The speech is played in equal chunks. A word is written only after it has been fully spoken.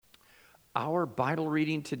Our Bible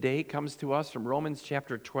reading today comes to us from Romans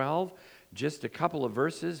chapter 12, just a couple of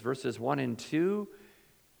verses 1 and 2.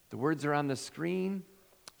 The words are on the screen.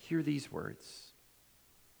 Hear these words.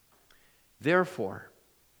 Therefore,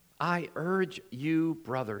 I urge you,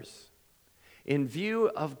 brothers, in view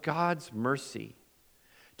of God's mercy,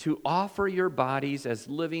 to offer your bodies as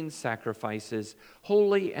living sacrifices,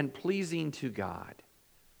 holy and pleasing to God.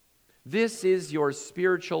 This is your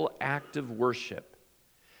spiritual act of worship.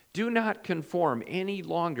 Do not conform any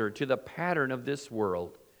longer to the pattern of this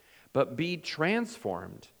world, but be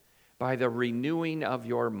transformed by the renewing of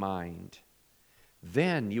your mind.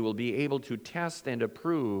 Then you will be able to test and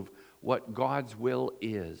approve what God's will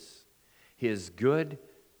is, His good,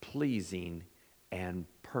 pleasing, and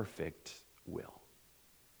perfect will.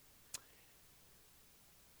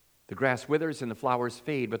 The grass withers and the flowers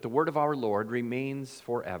fade, but the word of our Lord remains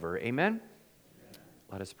forever. Amen?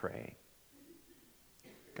 Let us pray.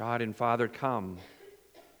 God and Father, come.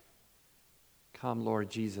 Come, Lord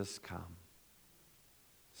Jesus, come.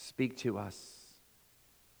 Speak to us.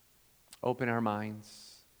 Open our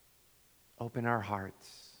minds. Open our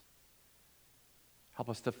hearts. Help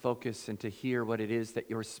us to focus and to hear what it is that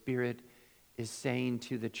your Spirit is saying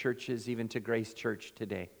to the churches, even to Grace Church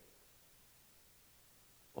today.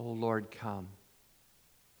 Oh, Lord, come.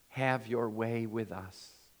 Have your way with us.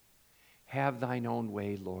 Have thine own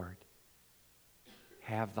way, Lord.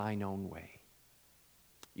 Have thine own way.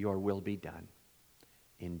 Your will be done.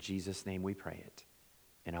 In Jesus' name we pray it.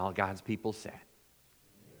 And all God's people said,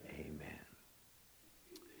 Amen.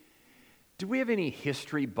 Do we have any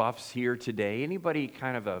history buffs here today? Anybody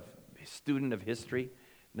kind of a student of history?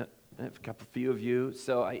 A few of you.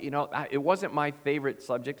 So, it wasn't my favorite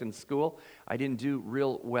subject in school. I didn't do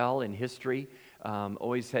real well in history.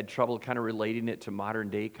 Always had trouble kind of relating it to modern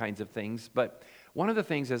day kinds of things. But one of the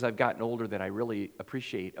things as I've gotten older that I really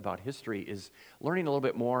appreciate about history is learning a little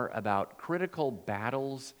bit more about critical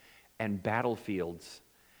battles and battlefields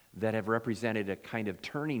that have represented a kind of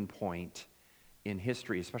turning point in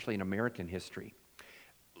history, especially in American history.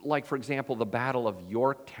 Like, for example, the Battle of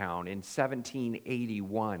Yorktown in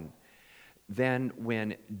 1781. Then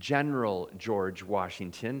when General George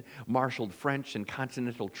Washington marshaled French and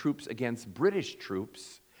Continental troops against British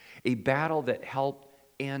troops, a battle that helped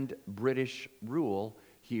end British rule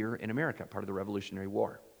here in America, part of the Revolutionary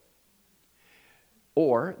War.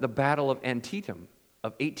 Or the Battle of Antietam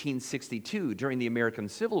of 1862 during the American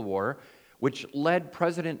Civil War, which led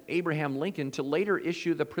President Abraham Lincoln to later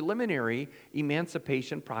issue the preliminary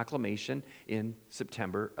Emancipation Proclamation in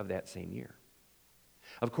September of that same year.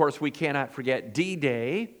 Of course, we cannot forget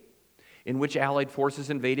D-Day, in which Allied forces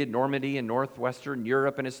invaded Normandy and northwestern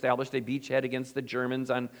Europe and established a beachhead against the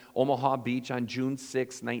Germans on Omaha Beach on June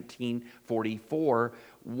 6, 1944,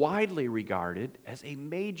 widely regarded as a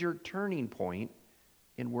major turning point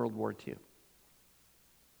in World War II.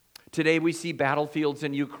 Today we see battlefields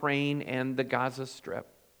in Ukraine and the Gaza Strip.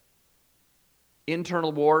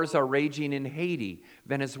 Internal wars are raging in Haiti,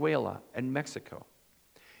 Venezuela, and Mexico.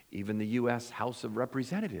 Even the U.S. House of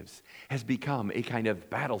Representatives has become a kind of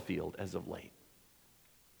battlefield as of late.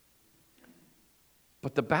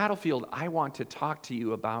 But the battlefield I want to talk to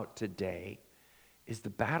you about today is the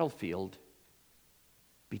battlefield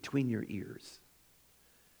between your ears.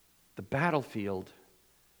 The battlefield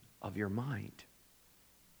of your mind.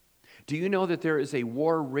 Do you know that there is a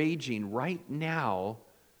war raging right now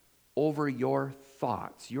over your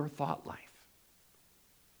thoughts, your thought life?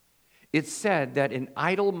 It's said that an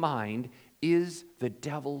idle mind is the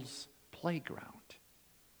devil's playground.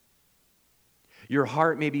 Your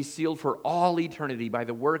heart may be sealed for all eternity by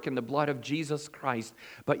the work and the blood of Jesus Christ,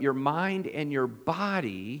 but your mind and your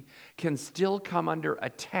body can still come under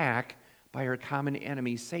attack by our common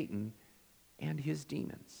enemy, Satan, and his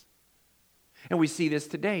demons. And we see this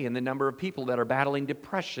today in the number of people that are battling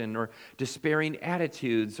depression or despairing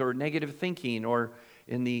attitudes or negative thinking, or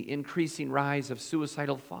in the increasing rise of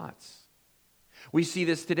suicidal thoughts. We see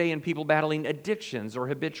this today in people battling addictions or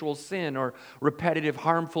habitual sin or repetitive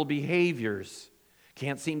harmful behaviors.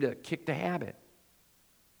 Can't seem to kick the habit.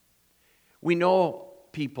 We know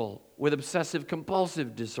people with obsessive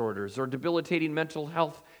compulsive disorders or debilitating mental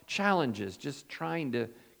health challenges just trying to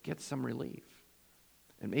get some relief.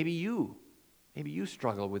 And maybe you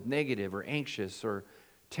struggle with negative or anxious or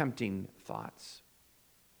tempting thoughts.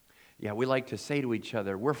 Yeah, we like to say to each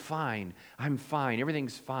other, we're fine, I'm fine,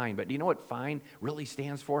 everything's fine. But do you know what fine really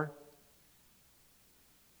stands for?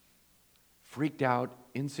 Freaked out,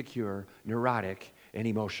 insecure, neurotic, and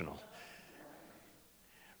emotional.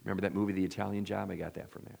 Remember that movie, The Italian Job? I got that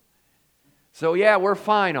from there. So yeah, we're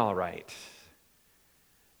fine, all right.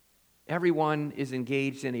 Everyone is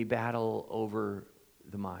engaged in a battle over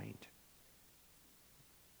the mind.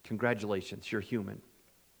 Congratulations, you're human.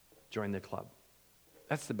 Join the club.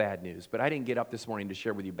 That's the bad news. But I didn't get up this morning to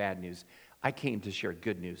share with you bad news. I came to share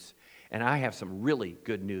good news. And I have some really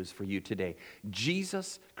good news for you today.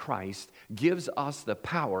 Jesus Christ gives us the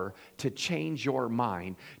power to change your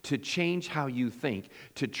mind, to change how you think,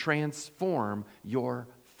 to transform your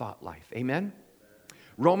thought life. Amen?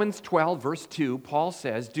 Romans 12, verse 2, Paul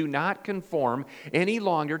says, "Do not conform any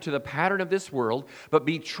longer to the pattern of this world, but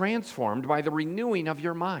be transformed by the renewing of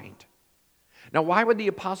your mind." Now, why would the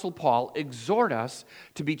Apostle Paul exhort us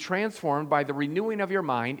to be transformed by the renewing of your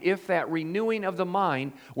mind if that renewing of the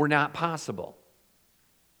mind were not possible?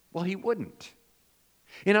 Well, he wouldn't.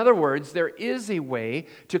 In other words, there is a way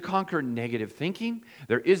to conquer negative thinking.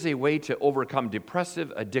 There is a way to overcome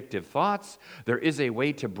depressive, addictive thoughts. There is a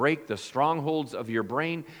way to break the strongholds of your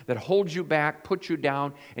brain that hold you back, put you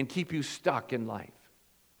down, and keep you stuck in life.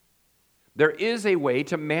 There is a way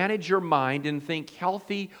to manage your mind and think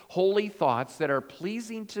healthy, holy thoughts that are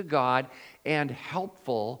pleasing to God and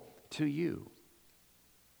helpful to you.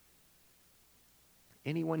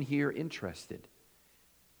 Anyone here interested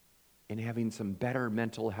in having some better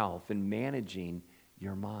mental health and managing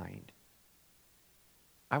your mind?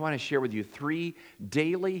 I want to share with you 3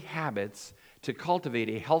 daily habits to cultivate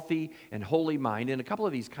a healthy and holy mind. And a couple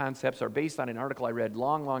of these concepts are based on an article I read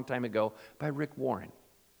long time ago by Rick Warren.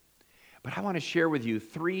 But I want to share with you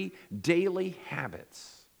 3 daily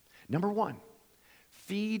habits. Number 1,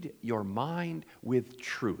 feed your mind with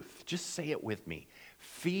truth. Just say it with me.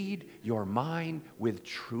 Feed your mind with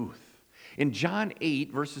truth. In John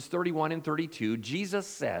 8, verses 31 and 32, Jesus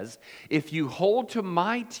says, "If you hold to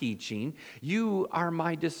my teaching, you are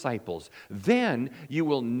my disciples. Then you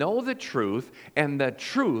will know the truth, and the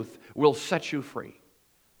truth will set you free."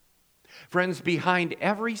 Friends, behind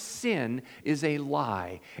every sin is a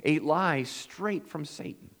lie straight from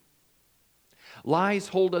Satan. Lies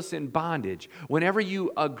hold us in bondage. Whenever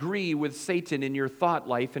you agree with Satan in your thought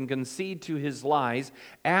life and concede to his lies,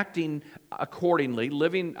 acting accordingly,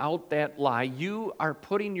 living out that lie, you are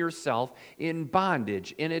putting yourself in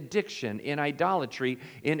bondage, in addiction, in idolatry,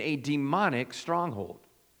 in a demonic stronghold.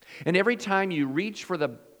 And every time you reach for the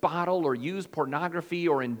bottle or use pornography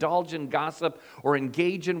or indulge in gossip or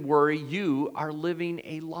engage in worry, you are living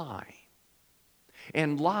a lie.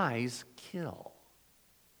 And lies kill.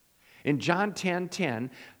 In John 10:10,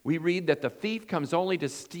 we read that the thief comes only to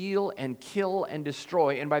steal and kill and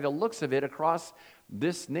destroy, and by the looks of it, across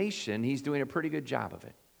this nation, he's doing a pretty good job of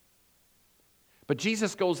it. But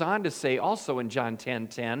Jesus goes on to say also in John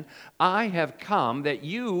 10:10, "I have come that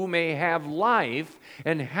you may have life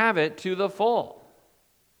and have it to the full."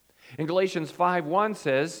 In Galatians 5:1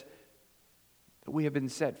 says that we have been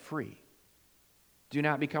set free. Do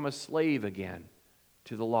not become a slave again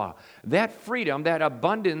to the law. That freedom, that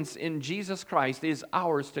abundance in Jesus Christ is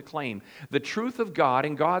ours to claim. The truth of God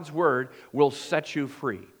and God's Word will set you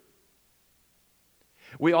free.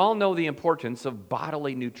 We all know the importance of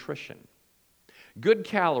bodily nutrition. Good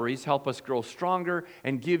calories help us grow stronger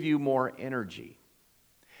and give you more energy.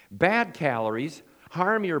 Bad calories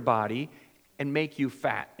harm your body and make you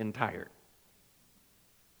fat and tired.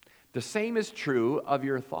 The same is true of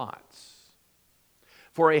your thoughts.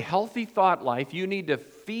 For a healthy thought life, you need to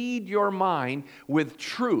feed your mind with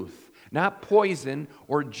truth, not poison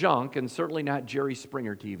or junk, and certainly not Jerry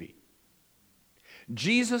Springer TV.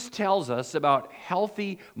 Jesus tells us about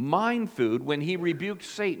healthy mind food when he rebuked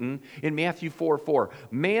Satan in Matthew 4:4.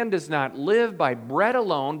 "Man does not live by bread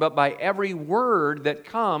alone, but by every word that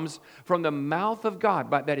comes from the mouth of God."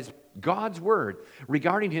 But that is God's word.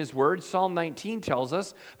 Regarding his word, Psalm 19 tells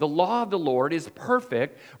us, "The law of the Lord is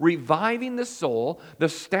perfect, reviving the soul. The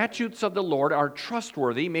statutes of the Lord are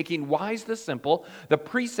trustworthy, making wise the simple. The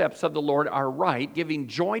precepts of the Lord are right, giving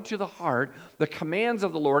joy to the heart. The commands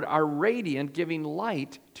of the Lord are radiant, giving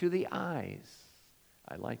light to the eyes."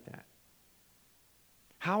 I like that.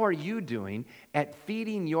 How are you doing at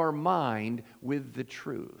feeding your mind with the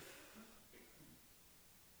truth?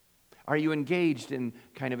 Are you engaged in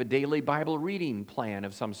kind of a daily Bible reading plan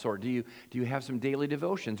of some sort? Do you have some daily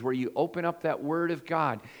devotions where you open up that Word of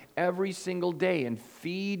God every single day and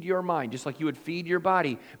feed your mind, just like you would feed your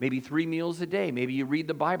body, maybe 3 meals a day? Maybe you read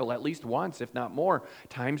the Bible at least once, if not more,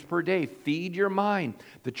 times per day. Feed your mind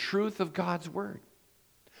the truth of God's Word.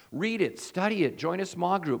 Read it, study it, join a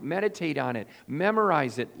small group, meditate on it,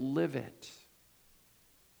 memorize it, live it.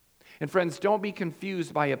 And friends, don't be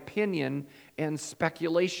confused by opinion and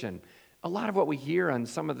speculation. A lot of what we hear on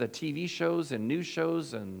some of the TV shows and news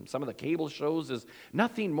shows and some of the cable shows is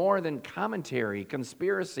nothing more than commentary,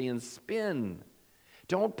 conspiracy, and spin.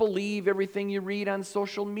 Don't believe everything you read on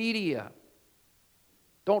social media.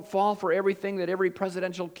 Don't fall for everything that every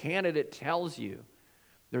presidential candidate tells you.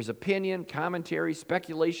 There's opinion, commentary,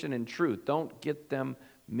 speculation, and truth. Don't get them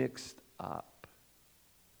mixed up.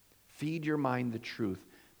 Feed your mind the truth.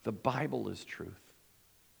 The Bible is truth.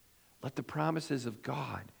 Let the promises of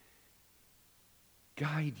God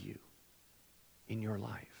guide you in your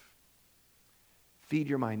life. Feed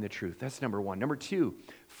your mind the truth. That's number one. Number two,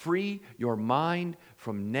 free your mind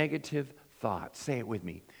from negative thoughts. Say it with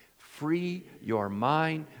me. Free your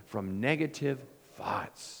mind from negative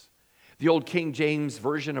thoughts. The old King James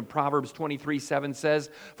Version of Proverbs 23:7 says,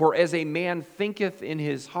 "For as a man thinketh in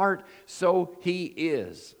his heart, so he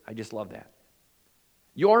is." I just love that.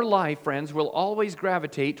 Your life, friends, will always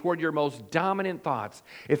gravitate toward your most dominant thoughts.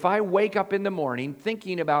 If I wake up in the morning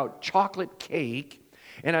thinking about chocolate cake,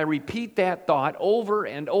 and I repeat that thought over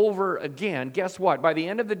and over again, guess what? By the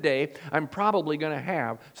end of the day, I'm probably going to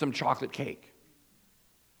have some chocolate cake.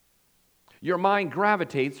 Your mind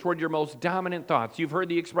gravitates toward your most dominant thoughts. You've heard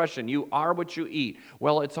the expression, you are what you eat.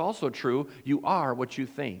 Well, it's also true, you are what you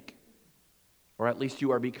think. Or at least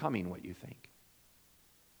you are becoming what you think.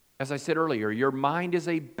 As I said earlier, your mind is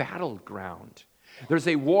a battleground. There's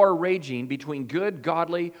a war raging between good,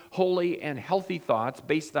 godly, holy, and healthy thoughts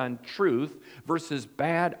based on truth versus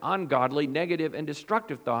bad, ungodly, negative, and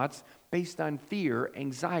destructive thoughts based on fear,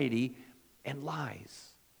 anxiety, and lies.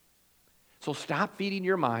 So stop feeding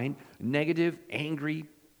your mind negative, angry,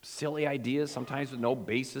 silly ideas, sometimes with no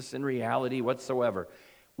basis in reality whatsoever.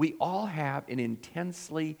 We all have an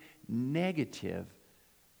intensely negative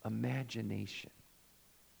imagination.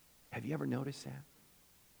 Have you ever noticed that?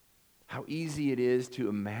 How easy it is to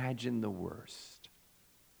imagine the worst.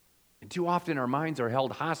 And too often our minds are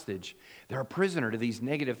held hostage. They're a prisoner to these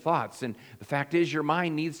negative thoughts. And the fact is, your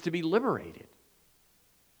mind needs to be liberated.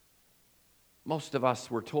 Most of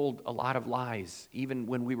us were told a lot of lies, even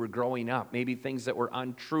when we were growing up. Maybe things that were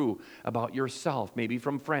untrue about yourself, maybe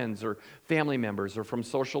from friends or family members or from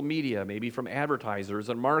social media, maybe from advertisers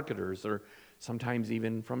and marketers, or sometimes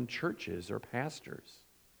even from churches or pastors.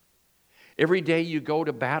 Every day you go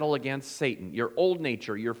to battle against Satan, your old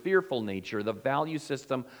nature, your fearful nature, the value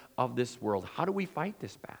system of this world. How do we fight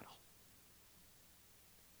this battle?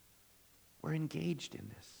 We're engaged in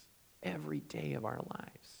this every day of our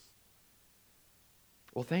lives.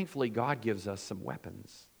 Well, thankfully, God gives us some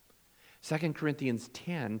weapons. 2 Corinthians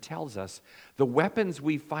 10 tells us the weapons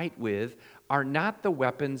we fight with are not the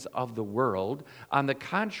weapons of the world. On the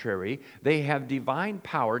contrary, they have divine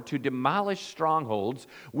power to demolish strongholds.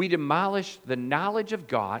 We demolish the knowledge of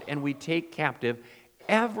God, and we take captive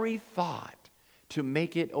every thought to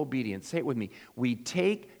make it obedient. Say it with me. We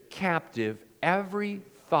take captive every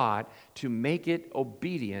thought to make it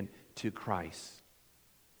obedient to Christ.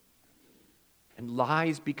 And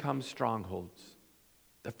lies become strongholds.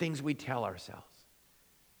 The things we tell ourselves.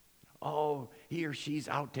 Oh, he or she's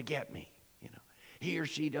out to get me. He or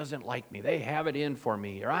she doesn't like me. They have it in for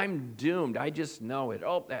me. Or I'm doomed. I just know it.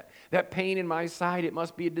 Oh, that pain in my side, it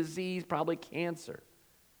must be a disease, probably cancer.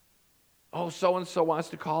 Oh, so-and-so wants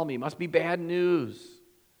to call me. Must be bad news.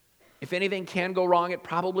 If anything can go wrong, it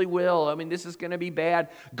probably will. I mean, this is going to be bad.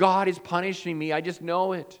 God is punishing me. I just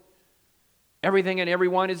know it. Everything and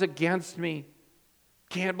everyone is against me.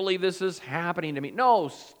 Can't believe this is happening to me. No,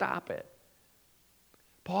 stop it.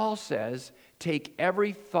 Paul says, take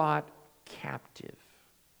every thought captive.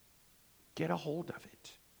 Get a hold of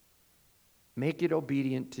it. Make it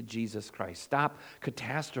obedient to Jesus Christ. Stop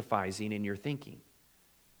catastrophizing in your thinking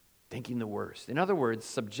the worst. In other words,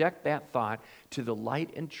 subject that thought to the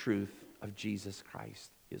light and truth of Jesus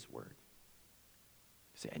Christ, His Word.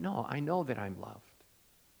 Say, no, I know that I'm loved.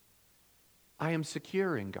 I am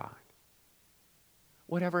secure in God.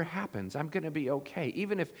 Whatever happens, I'm going to be okay.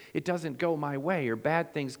 Even if it doesn't go my way or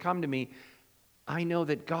bad things come to me, I know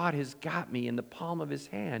that God has got me in the palm of His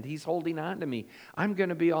hand. He's holding on to me. I'm going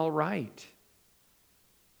to be all right.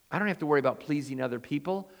 I don't have to worry about pleasing other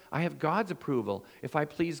people. I have God's approval. If I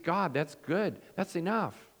please God, that's good. That's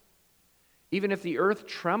enough. Even if the earth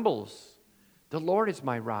trembles, the Lord is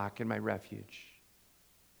my rock and my refuge.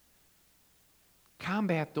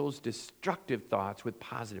 Combat those destructive thoughts with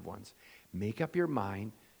positive ones. Make up your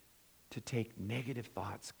mind to take negative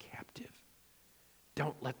thoughts captive.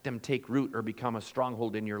 Don't let them take root or become a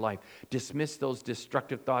stronghold in your life. Dismiss those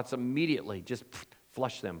destructive thoughts immediately. Just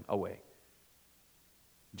flush them away.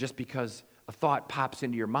 Just because a thought pops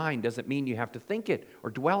into your mind doesn't mean you have to think it or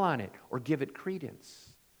dwell on it or give it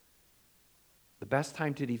credence. The best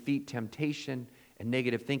time to defeat temptation and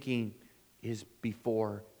negative thinking is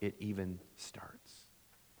before it even starts.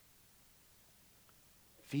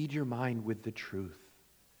 Feed your mind with the truth.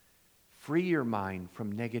 Free your mind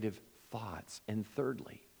from negative thoughts. And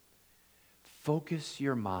thirdly, focus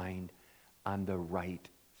your mind on the right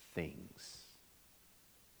things.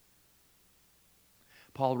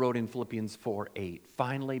 Paul wrote in Philippians 4:8,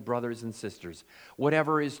 finally, brothers and sisters,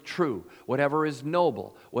 whatever is true, whatever is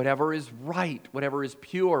noble, whatever is right, whatever is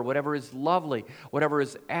pure, whatever is lovely, whatever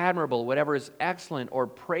is admirable, whatever is excellent or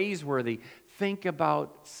praiseworthy, think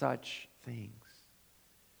about such things.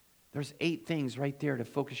 There's 8 things right there to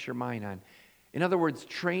focus your mind on. In other words,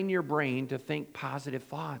 train your brain to think positive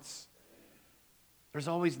thoughts. There's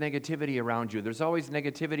always negativity around you. There's always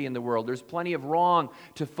negativity in the world. There's plenty of wrong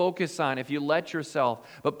to focus on if you let yourself.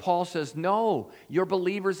 But Paul says, no, you're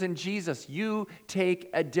believers in Jesus. You take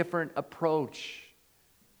a different approach.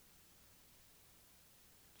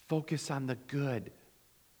 Focus on the good.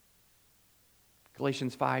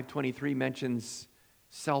 Galatians 5:23 mentions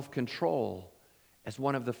self-control as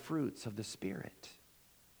one of the fruits of the Spirit.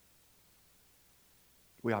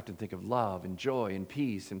 We often think of love and joy and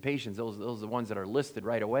peace and patience. Those are the ones that are listed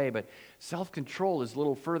right away. But self-control is a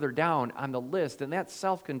little further down on the list. And that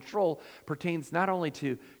self-control pertains not only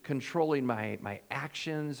to controlling my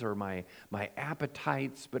actions or my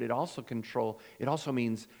appetites, but it also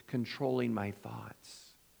means controlling my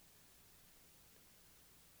thoughts.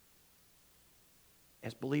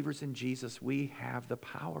 As believers in Jesus, we have the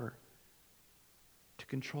power to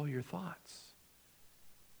control your thoughts.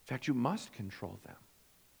 In fact, you must control them,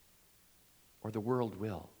 or the world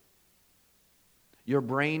will. Your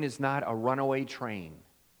brain is not a runaway train.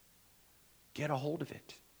 Get a hold of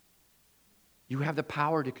it. You have the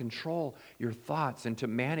power to control your thoughts and to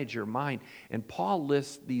manage your mind. And Paul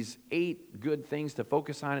lists these 8 good things to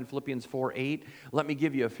focus on in Philippians 4:8. Let me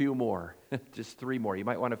give you a few more, just 3 more. You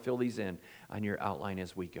might want to fill these in on your outline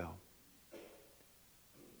as we go.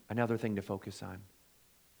 Another thing to focus on.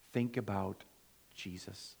 Think about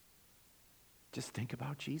Jesus. Just think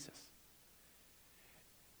about Jesus.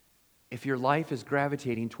 If your life is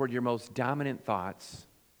gravitating toward your most dominant thoughts,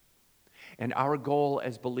 and our goal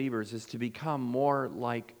as believers is to become more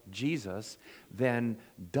like Jesus, then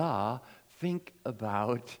think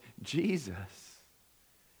about Jesus.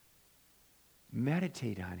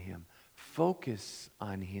 Meditate on Him. Focus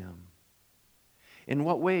on Him. In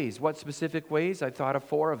what ways? What specific ways? I thought of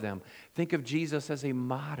 4 of them. Think of Jesus as a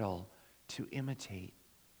model to imitate.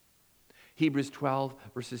 Hebrews 12,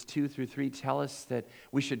 verses 2 through 3 tell us that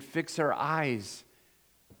we should fix our eyes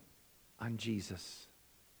on Jesus.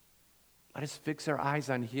 Let us fix our eyes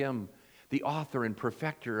on Him, the author and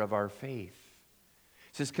perfecter of our faith.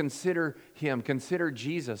 It says, consider Him, consider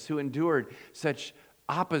Jesus, who endured such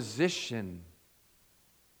opposition.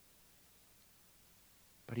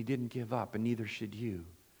 But He didn't give up, and neither should you,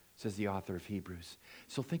 says the author of Hebrews.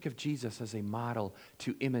 So think of Jesus as a model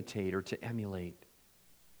to imitate or to emulate.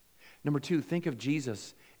 Number 2, think of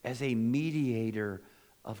Jesus as a mediator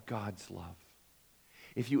of God's love.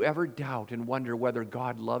 If you ever doubt and wonder whether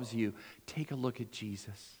God loves you, take a look at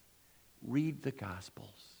Jesus. Read the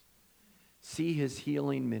Gospels. See His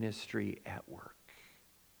healing ministry at work.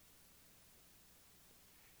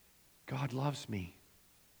 God loves me.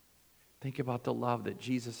 Think about the love that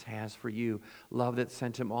Jesus has for you, love that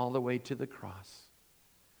sent Him all the way to the cross.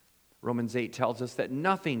 Romans 8 tells us that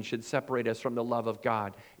nothing should separate us from the love of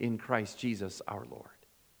God in Christ Jesus our Lord.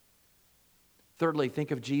 Thirdly,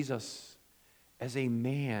 think of Jesus as a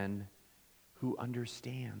man who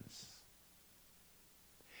understands.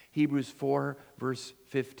 Hebrews 4, verse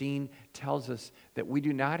 15 tells us that we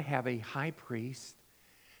do not have a high priest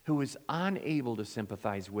who is unable to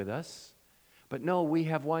sympathize with us, but no, we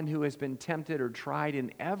have one who has been tempted or tried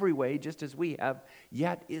in every way, just as we have,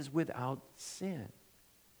 yet is without sin.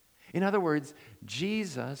 In other words,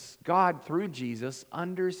 Jesus, God through Jesus,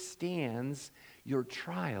 understands your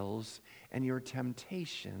trials and your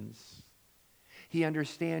temptations. He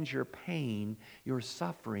understands your pain, your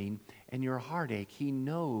suffering, and your heartache. He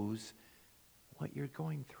knows what you're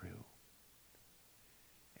going through.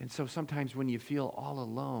 And so sometimes when you feel all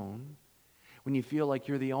alone, when you feel like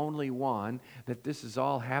you're the only one, that this is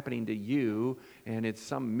all happening to you and it's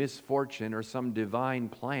some misfortune or some divine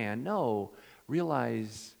plan, no,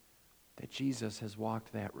 realize that Jesus has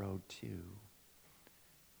walked that road too.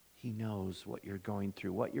 He knows what you're going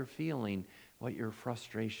through, what you're feeling, what your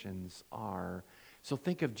frustrations are. So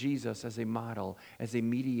think of Jesus as a model, as a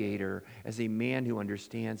mediator, as a man who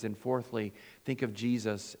understands. And fourthly, think of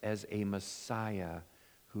Jesus as a Messiah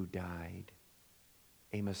who died.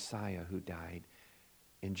 A Messiah who died.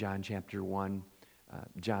 In John chapter 1,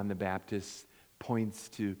 John the Baptist points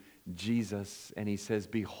to Jesus and he says,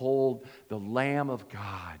 "Behold the Lamb of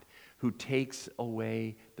God who takes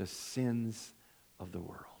away the sins of the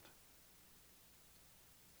world."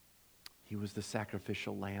 He was the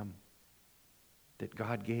sacrificial lamb that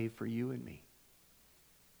God gave for you and me,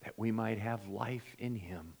 that we might have life in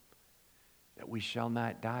him, that we shall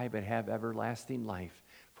not die but have everlasting life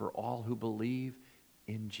for all who believe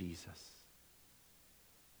in Jesus.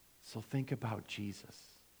 So think about Jesus.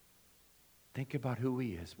 Think about who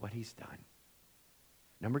he is, what he's done.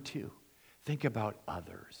 Number 2, think about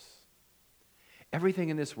others. Everything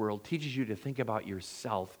in this world teaches you to think about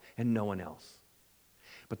yourself and no one else.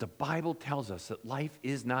 But the Bible tells us that life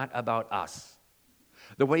is not about us.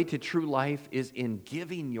 The way to true life is in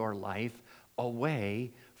giving your life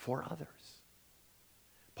away for others.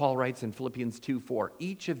 Paul writes in Philippians 2:4,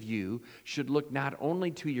 each of you should look not only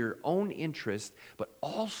to your own interest, but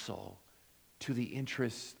also to the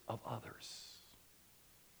interests of others.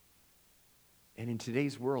 And in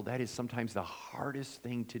today's world, that is sometimes the hardest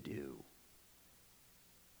thing to do.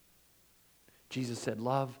 Jesus said,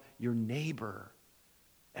 love your neighbor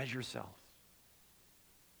as yourself.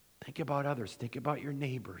 Think about others. Think about your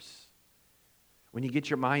neighbors. When you get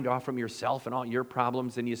your mind off from yourself and all your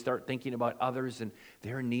problems and you start thinking about others and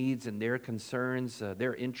their needs and their concerns,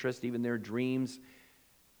 their interests, even their dreams,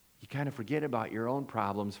 you kind of forget about your own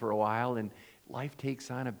problems for a while and life takes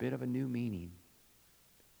on a bit of a new meaning.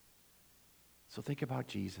 So think about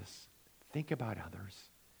Jesus. Think about others.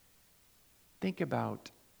 Think about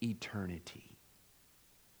eternity.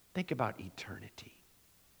 Think about eternity.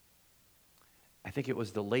 I think it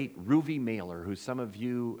was the late Ruby Mailer, who some of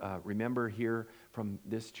you remember here from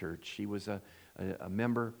this church. She was a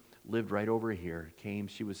member, lived right over here, came.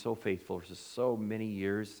 She was so faithful for so many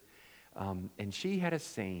years. And she had a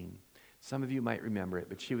saying. Some of you might remember it,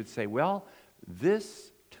 but she would say, well,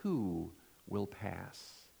 this too will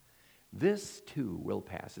pass. This too will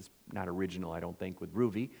pass. It's not original, I don't think, with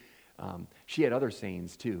Ruby. She had other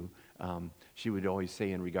sayings too. She would always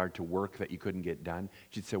say in regard to work that you couldn't get done,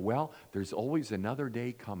 she'd say, well, there's always another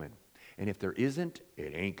day coming. And if there isn't,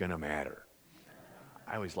 it ain't going to matter.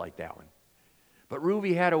 I always liked that one. But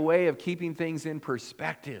Ruby had a way of keeping things in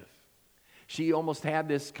perspective. She almost had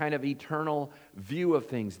this kind of eternal view of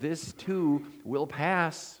things. This too will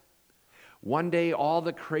pass. One day, all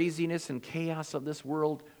the craziness and chaos of this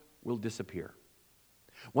world will disappear.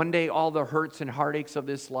 One day, all the hurts and heartaches of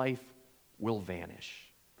this life will vanish.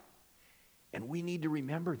 And we need to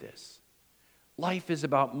remember this. Life is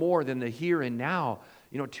about more than the here and now.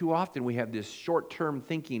 You know, too often we have this short-term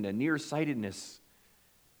thinking, a nearsightedness.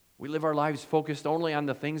 We live our lives focused only on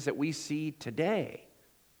the things that we see today,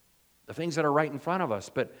 the things that are right in front of us.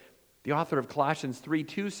 But the author of Colossians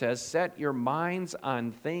 3:2 says, set your minds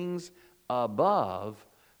on things above,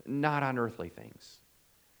 not on earthly things.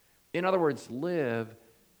 In other words, live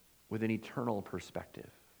with an eternal perspective,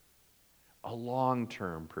 a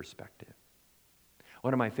long-term perspective.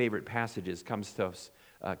 One of my favorite passages comes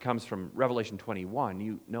from Revelation 21.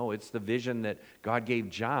 You know, it's the vision that God gave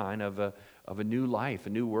John of a new life, a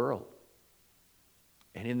new world.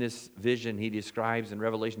 And in this vision, he describes in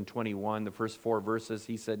Revelation 21, the first 4 verses,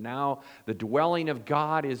 he said, now the dwelling of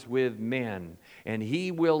God is with men, and he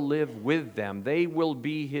will live with them. They will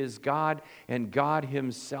be his God, and God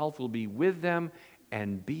himself will be with them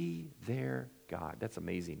and be their God. That's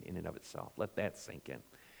amazing in and of itself. Let that sink in.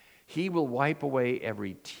 He will wipe away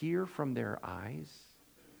every tear from their eyes.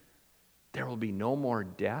 There will be no more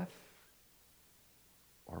death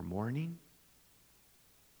or mourning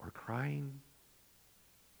or crying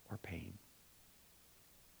or pain.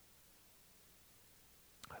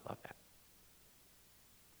 I love that.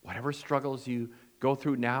 Whatever struggles you go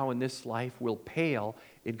through now in this life will pale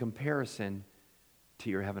in comparison to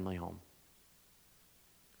your heavenly home.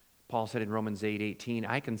 Paul said in Romans 8:18,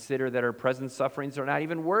 I consider that our present sufferings are not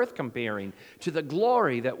even worth comparing to the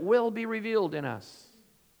glory that will be revealed in us.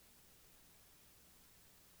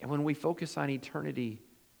 And when we focus on eternity,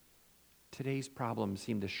 today's problems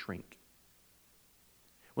seem to shrink.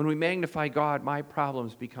 When we magnify God, my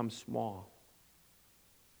problems become small.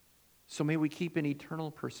 So may we keep an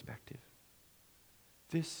eternal perspective.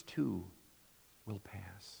 This too will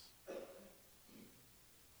pass.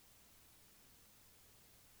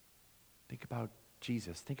 Think about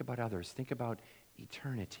Jesus. Think about others. Think about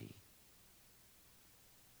eternity.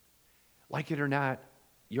 Like it or not,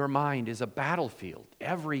 your mind is a battlefield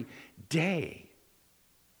every day.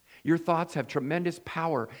 Your thoughts have tremendous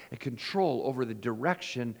power and control over the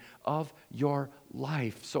direction of your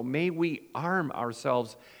life. So may we arm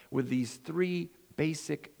ourselves with these 3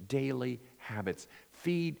 basic daily habits.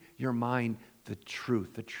 Feed your mind the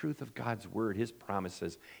truth of God's word, his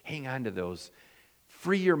promises. Hang on to those.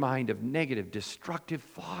 Free your mind of negative, destructive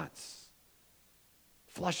thoughts.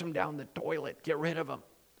 Flush them down the toilet. Get rid of them.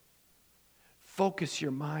 Focus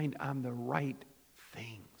your mind on the right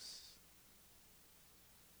things.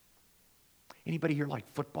 Anybody here like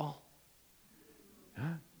football?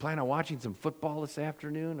 Huh? Plan on watching some football this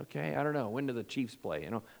afternoon? Okay, I don't know. When do the Chiefs play?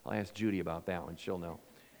 I'll ask Judy about that one. She'll know.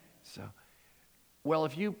 So, well,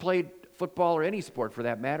 if you played football or any sport for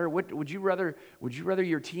that matter, would you rather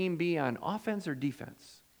your team be on offense or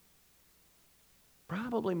defense?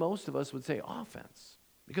 Probably most of us would say offense,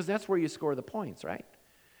 because that's where you score the points, right?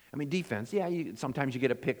 I mean, defense, yeah, sometimes you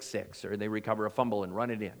get a pick six, or they recover a fumble and run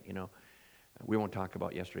it in, We won't talk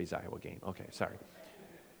about yesterday's Iowa game. Okay, sorry.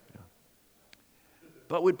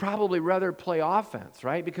 But we'd probably rather play offense,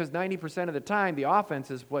 right? Because 90% of the time, the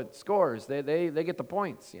offense is what scores. They get the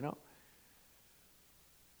points,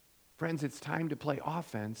 Friends, it's time to play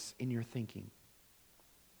offense in your thinking.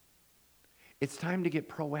 It's time to get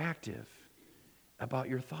proactive about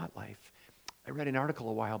your thought life. I read an article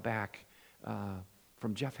a while back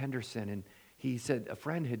from Jeff Henderson, and he said a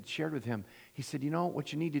friend had shared with him, he said,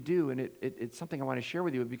 what you need to do, and it's something I want to share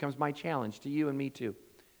with you, it becomes my challenge to you and me too.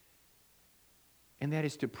 And that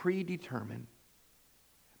is to predetermine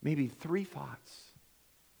maybe 3 thoughts,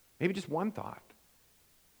 maybe just one thought,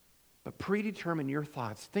 but predetermine your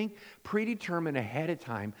thoughts. Predetermine ahead of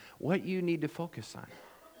time what you need to focus on.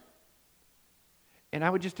 And I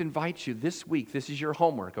would just invite you this week, this is your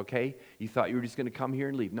homework, okay? You thought you were just going to come here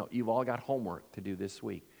and leave. No, you've all got homework to do this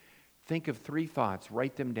week. Think of 3 thoughts,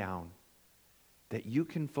 write them down, that you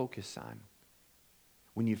can focus on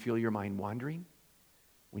when you feel your mind wandering,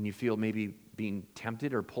 when you feel maybe being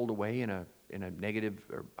tempted or pulled away in a negative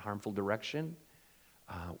or harmful direction,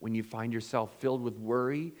 when you find yourself filled with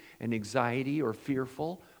worry and anxiety or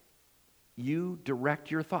fearful, you direct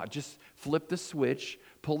your thought. Just flip the switch,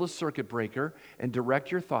 pull the circuit breaker, and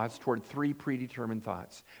direct your thoughts toward 3 predetermined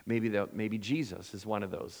thoughts. Maybe Jesus is one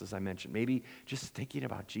of those, as I mentioned. Maybe just thinking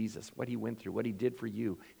about Jesus, what he went through, what he did for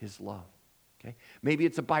you, his love. Okay? Maybe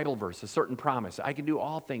it's a Bible verse, a certain promise. I can do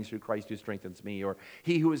all things through Christ who strengthens me, or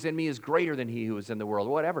he who is in me is greater than he who is in the world,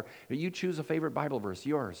 whatever. You choose a favorite Bible verse,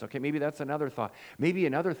 yours. Okay, maybe that's another thought. Maybe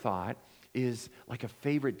another thought is like a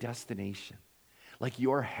favorite destination, like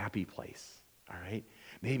your happy place, all right?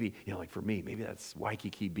 Maybe, like for me, maybe that's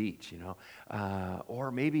Waikiki Beach,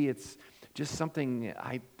 or maybe it's just something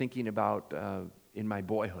I'm thinking about in my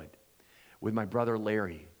boyhood, with my brother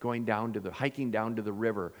Larry, hiking down to the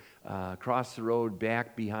river, across the road,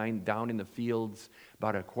 back behind, down in the fields,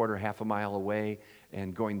 about half a mile away,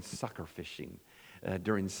 and going sucker fishing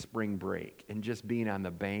during spring break, and just being on the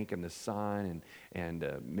bank in the sun,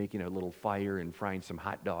 and making a little fire and frying some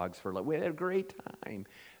hot dogs we had a great time,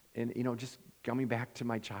 and just coming back to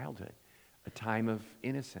my childhood, a time of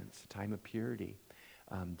innocence, a time of purity.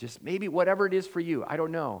 Just maybe whatever it is for you, I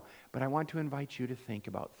don't know. But I want to invite you to think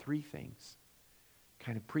about 3 things.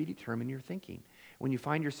 Kind of predetermine your thinking. When you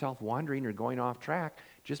find yourself wandering or going off track,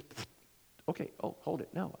 just, hold it.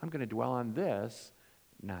 No, I'm going to dwell on this,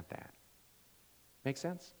 not that. Make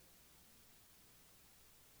sense?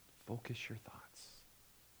 Focus your thoughts.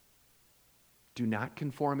 Do not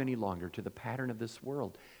conform any longer to the pattern of this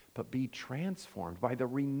world, but be transformed by the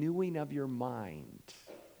renewing of your mind.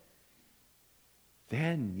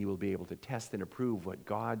 Then you will be able to test and approve what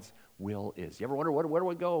God's will is. You ever wonder, where do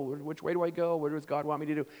I go? Which way do I go? Where does God want me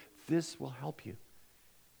to do? This will help you.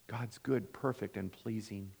 God's good, perfect, and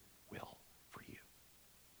pleasing will for you.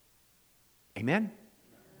 Amen?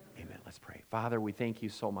 Amen. Let's pray. Father, we thank you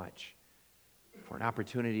so much for an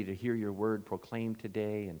opportunity to hear your word proclaimed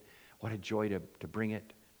today, and what a joy to bring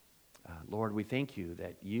it. Lord, we thank you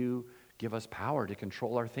that you give us power to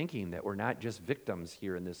control our thinking, that we're not just victims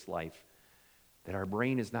here in this life, that our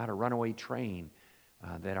brain is not a runaway train,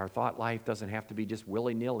 that our thought life doesn't have to be just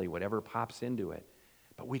willy-nilly, whatever pops into it.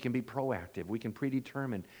 But we can be proactive. We can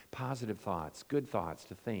predetermine positive thoughts, good thoughts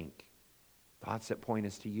to think, thoughts that point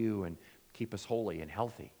us to you and keep us holy and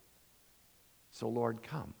healthy. So, Lord,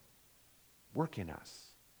 come. Work in us.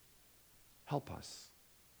 Help us.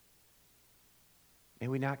 May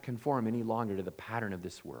we not conform any longer to the pattern of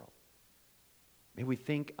this world. May we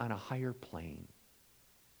think on a higher plane.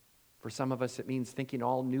 For some of us, it means thinking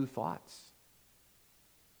all new thoughts.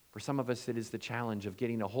 For some of us, it is the challenge of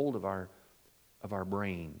getting a hold of our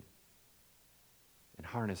brain and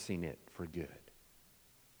harnessing it for good.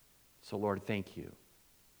 So, Lord, thank you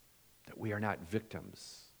that we are not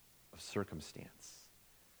victims of circumstance.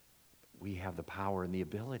 We have the power and the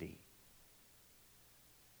ability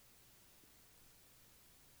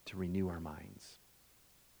to renew our minds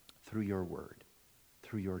through your word,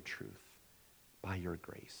 through your truth, by your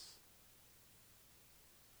grace.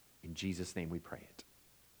 In Jesus' name we pray it.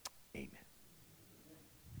 Amen.